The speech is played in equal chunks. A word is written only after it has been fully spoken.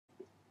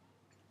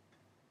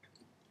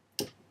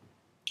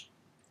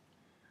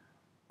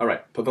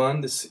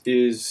Pavan, this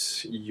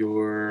is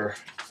your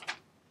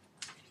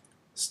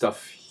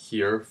stuff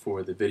here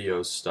for the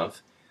videos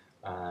stuff,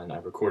 and I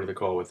recorded the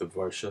call with the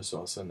varsha, so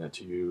I'll send that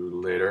to you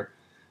later.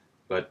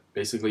 But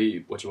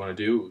basically what you want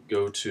to do,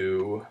 go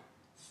to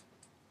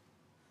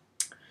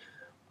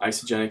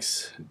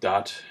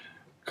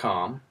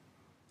isogenics.com,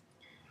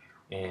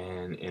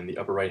 and in the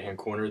upper right hand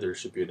corner there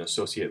should be an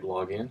associate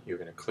login. You're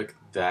going to click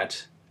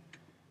that,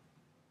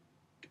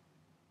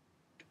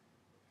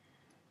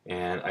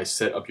 and I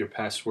set up your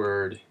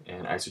password,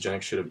 and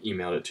Isogenics should have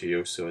emailed it to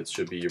you, so it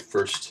should be your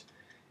first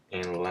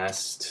and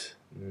last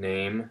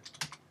name,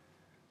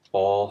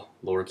 all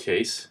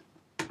lowercase,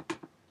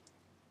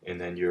 and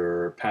then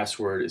your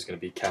password is going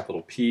to be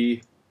capital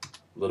P,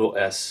 little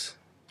s,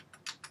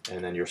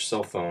 and then your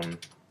cell phone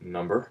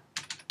number,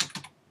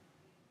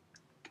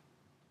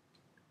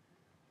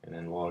 and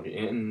then log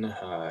in.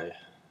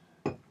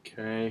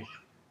 Okay,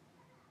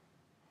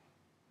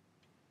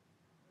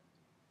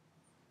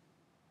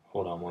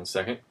 hold on one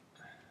second.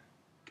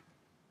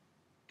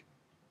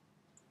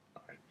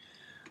 All right.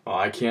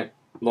 I can't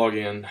log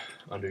in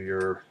under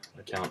your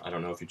account. I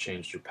don't know if you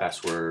changed your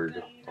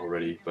password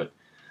already, but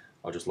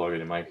I'll just log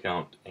in my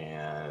account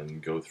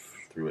and go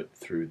through it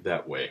through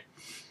that way.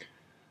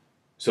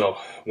 So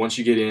once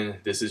you get in,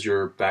 this is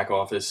your back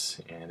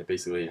office, and it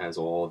basically has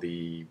all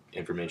the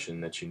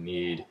information that you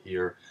need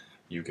here.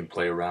 You can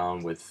play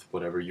around with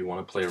whatever you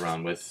want to play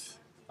around with,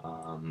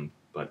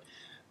 but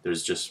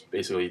there's just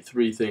basically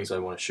three things I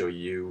want to show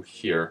you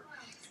here.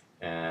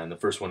 And the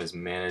first one is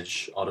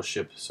manage auto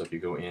ship. So if you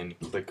go in,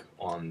 click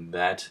on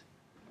that.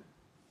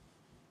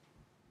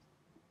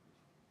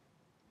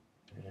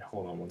 And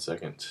hold on one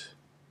second.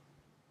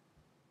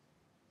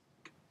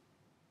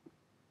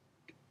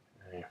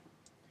 Okay.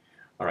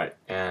 All right,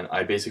 and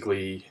I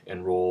basically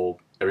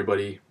enroll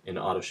everybody in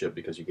auto ship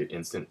because you get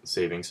instant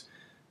savings.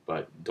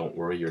 But don't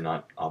worry, you're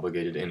not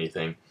obligated to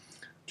anything.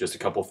 Just a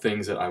couple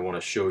things that I want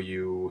to show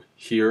you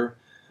here.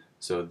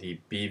 So the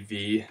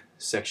BV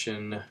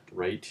section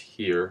right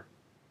here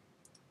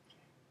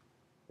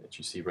that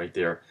you see right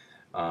there,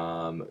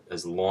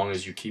 as long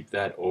as you keep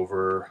that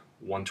over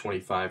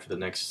 125 for the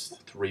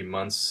next 3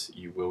 months,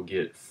 you will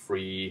get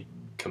free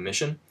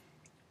commission,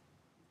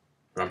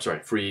 or I'm sorry,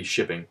 free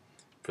shipping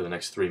for the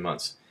next 3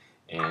 months.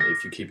 And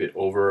if you keep it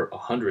over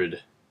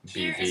 100 BV,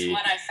 here is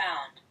what I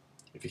found.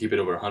 If you keep it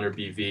over 100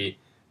 BV,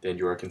 then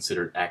you are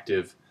considered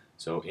active.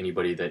 So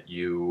anybody that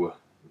you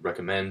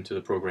recommend to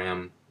the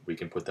program, we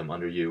can put them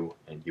under you,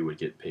 and you would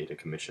get paid a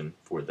commission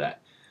for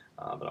that.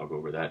 But I'll go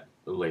over that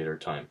a later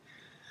time.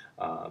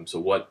 So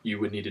what you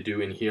would need to do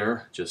in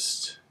here,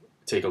 just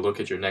take a look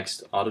at your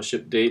next auto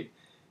ship date,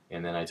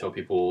 and then I tell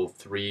people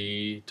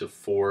 3 to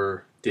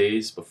 4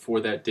 days before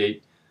that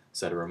date,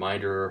 set a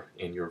reminder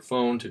in your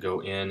phone to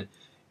go in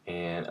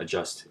and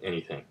adjust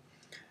anything.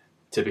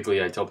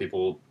 Typically I tell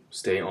people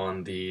stay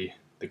on the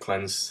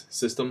cleanse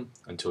system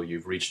until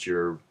you've reached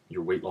your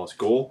weight loss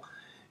goal,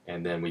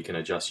 and then we can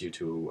adjust you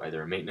to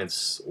either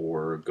maintenance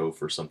or go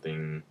for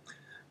something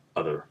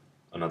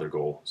another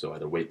goal, so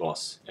either weight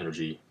loss,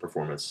 energy,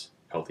 performance,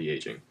 healthy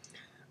aging.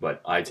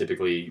 But I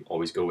typically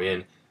always go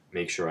in,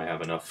 make sure I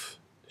have enough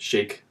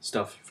shake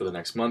stuff for the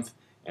next month,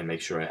 and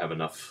make sure I have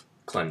enough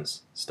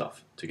cleanse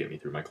stuff to get me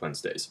through my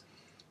cleanse days.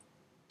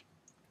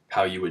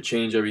 How you would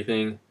change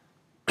everything,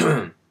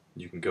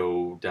 you can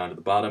go down to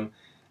the bottom,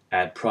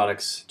 add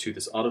products to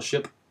this auto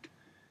ship,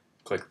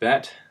 click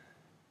that,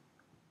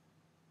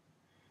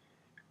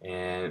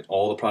 and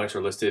all the products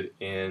are listed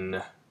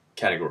in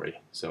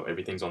category, so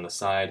everything's on the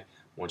side.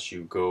 Once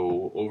you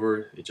go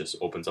over, it just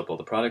opens up all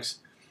the products,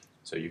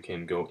 so you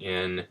can go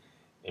in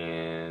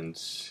and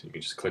you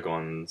can just click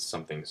on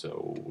something.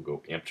 So we'll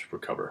go Amped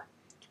Recover,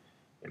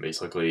 and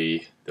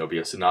basically there'll be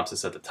a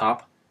synopsis at the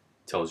top,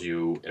 tells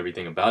you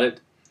everything about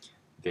it.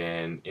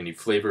 Then any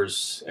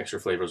flavors, extra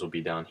flavors will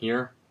be down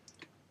here.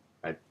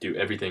 I do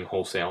everything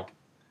wholesale,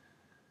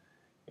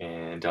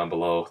 and down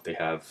below they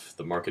have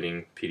the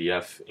marketing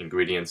PDF,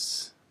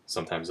 ingredients.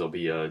 Sometimes there'll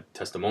be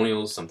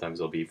testimonials, sometimes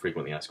there'll be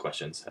frequently asked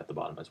questions at the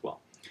bottom as well.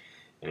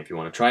 And if you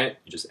want to try it,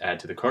 you just add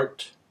to the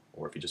cart,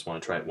 or if you just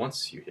want to try it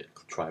once, you hit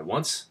try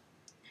once.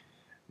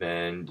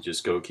 Then you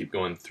just keep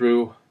going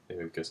through,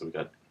 because we've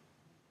got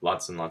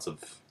lots and lots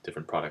of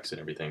different products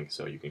and everything,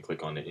 so you can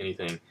click on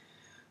anything,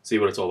 see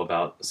what it's all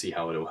about, see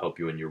how it will help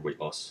you in your weight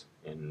loss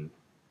and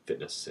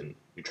fitness and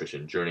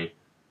nutrition journey.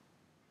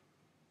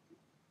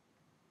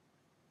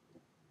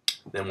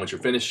 Then once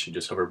you're finished, you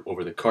just hover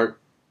over the cart,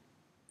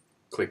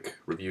 click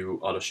Review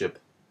Auto Ship,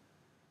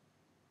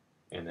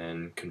 and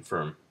then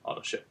Confirm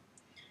Auto Ship.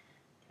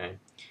 Okay,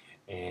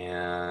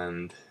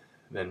 and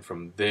then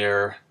from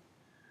there,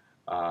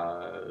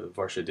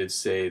 Varsha did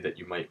say that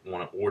you might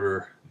want to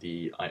order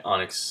the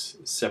Ionics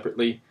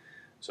separately.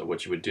 So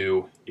what you would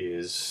do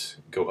is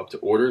go up to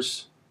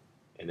orders,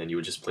 and then you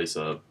would just place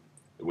it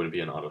wouldn't be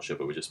an auto ship,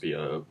 it would just be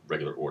a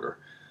regular order.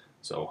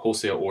 So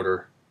wholesale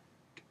order,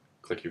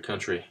 click your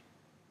country,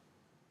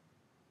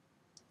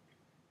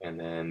 and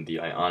then the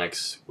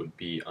Ionics would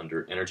be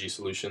under Energy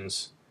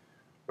Solutions,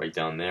 right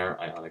down there,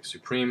 Ionic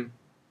Supreme.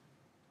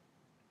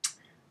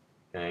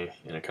 Okay,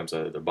 and it comes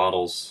out of the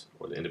bottles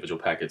or the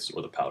individual packets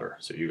or the powder.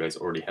 So you guys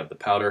already have the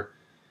powder,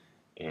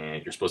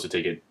 and you're supposed to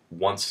take it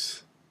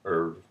once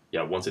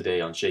a day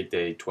on shake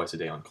day, twice a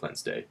day on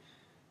cleanse day.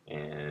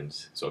 And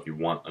so if you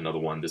want another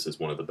one, this is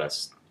one of the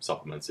best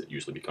supplements. It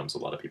usually becomes a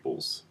lot of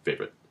people's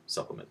favorite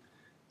supplement.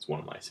 It's one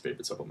of my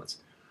favorite supplements.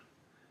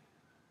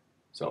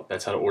 So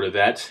that's how to order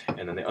that.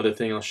 And then the other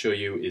thing I'll show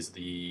you is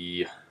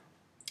the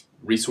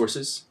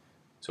resources.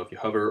 So if you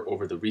hover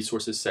over the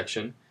resources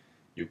section,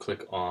 you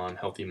click on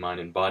Healthy Mind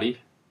and Body.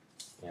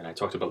 And I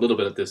talked about a little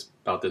bit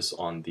about this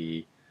on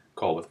the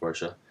call with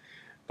Varsha.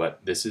 But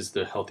this is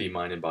the Healthy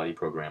Mind and Body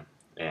program.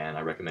 And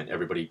I recommend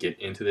everybody get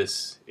into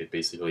this. It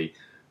basically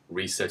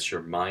resets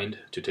your mind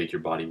to take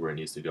your body where it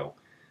needs to go.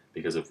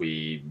 Because if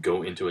we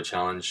go into a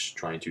challenge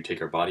trying to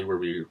take our body where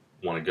we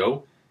want to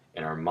go,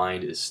 and our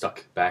mind is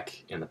stuck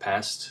back in the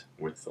past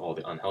with all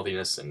the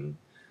unhealthiness and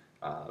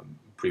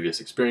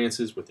previous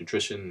experiences with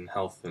nutrition and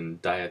health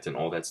and diet and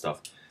all that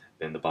stuff,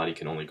 then the body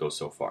can only go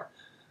so far.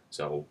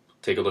 So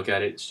take a look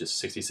at it. It's just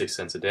 66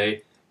 cents a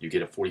day. You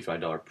get a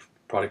 $45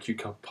 product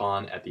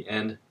coupon at the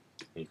end. And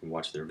you can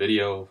watch their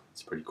video.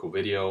 It's a pretty cool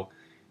video.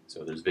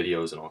 So there's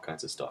videos and all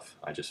kinds of stuff.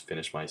 I just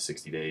finished my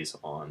 60 days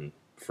on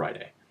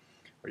Friday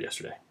or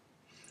yesterday.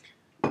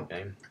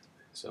 Okay,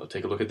 so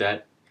take a look at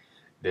that.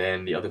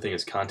 Then the other thing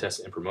is contests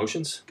and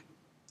promotions.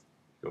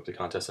 Go up to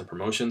contests and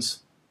promotions.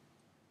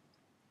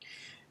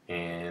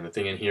 And the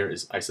thing in here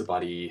is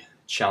IsaBody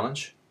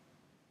Challenge.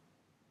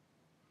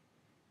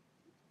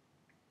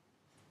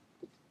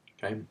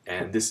 Okay,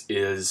 and this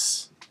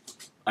is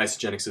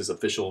Isagenix's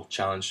official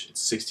challenge.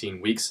 It's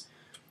 16 weeks.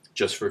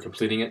 Just for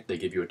completing it, they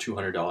give you a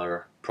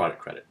 $200 product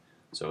credit.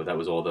 So that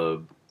was all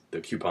the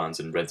coupons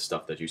and red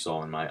stuff that you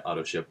saw in my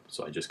auto ship.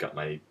 So I just got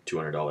my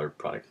 $200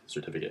 product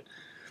certificate.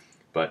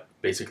 But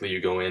basically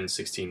you go in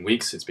 16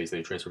 weeks. It's basically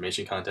a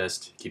transformation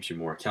contest. Keeps you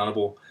more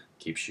accountable,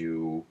 keeps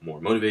you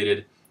more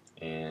motivated,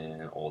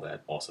 and all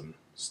that awesome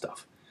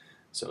stuff.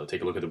 So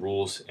take a look at the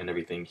rules and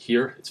everything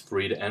here. It's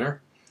free to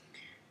enter.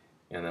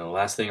 And then the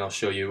last thing I'll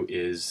show you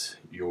is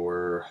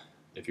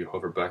if you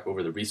hover back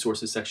over the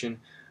resources section,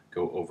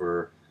 go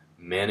over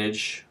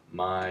Manage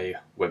My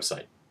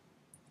Website.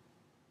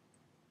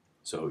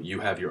 So you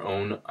have your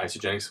own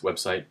Isagenix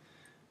website.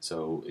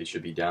 So it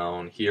should be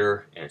down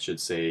here, and it should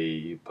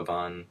say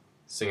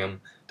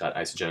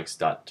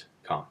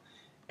pavansingham.isagenix.com.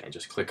 And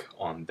just click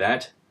on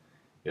that.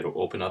 It'll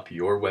open up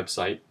your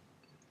website.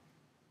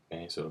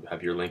 Okay, so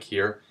have your link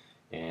here.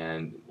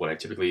 And what I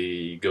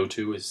typically go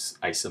to is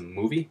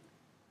iSaMovie.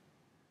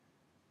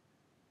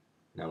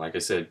 Now, like I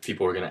said,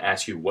 people are going to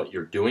ask you what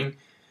you're doing,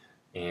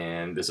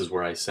 and this is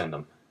where I send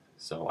them.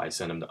 So I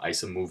send them to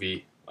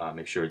iSaMovie.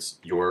 Make sure it's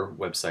your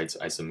website's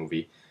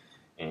iSaMovie,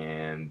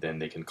 and then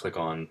they can click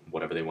on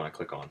whatever they want to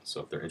click on.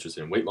 So if they're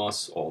interested in weight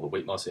loss, all the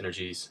weight loss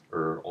energies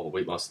or all the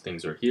weight loss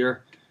things are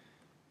here.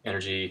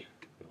 Energy,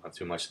 not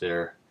too much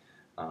there.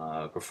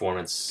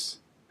 Performance,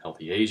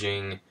 healthy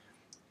aging,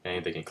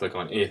 and they can click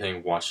on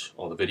anything, watch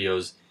all the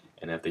videos,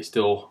 and if they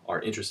still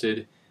are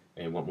interested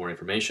and want more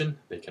information,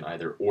 they can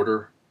either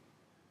order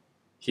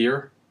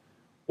here,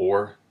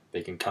 or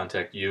they can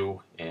contact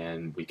you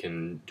and we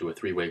can do a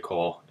three-way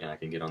call, and I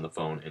can get on the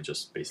phone and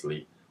just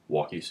basically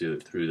walk you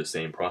through the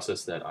same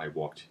process that I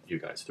walked you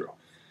guys through.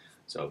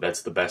 So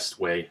that's the best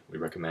way we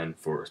recommend,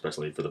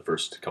 especially for the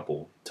first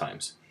couple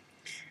times.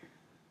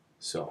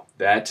 So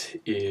that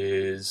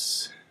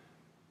is,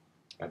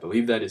 I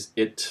believe that is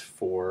it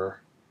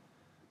for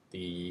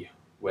the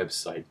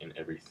website and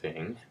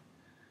everything.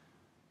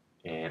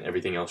 And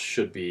everything else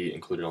should be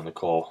included on the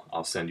call.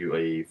 I'll send you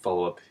a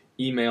follow-up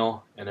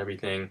email and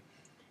everything.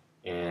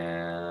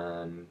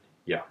 And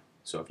yeah,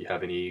 so if you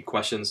have any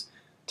questions,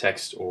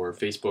 text or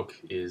Facebook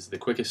is the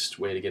quickest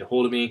way to get a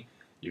hold of me.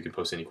 You can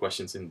post any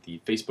questions in the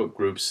Facebook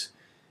groups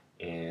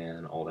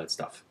and all that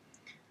stuff.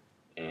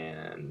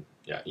 And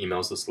yeah,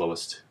 email's the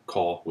slowest.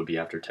 Call would be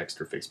after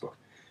text or Facebook.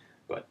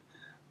 But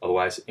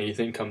otherwise,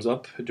 anything comes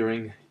up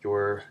during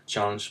your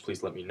challenge,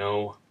 please let me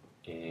know.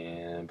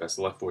 And best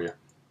of luck for you.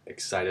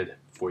 Excited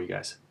for you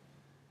guys.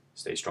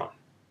 Stay strong.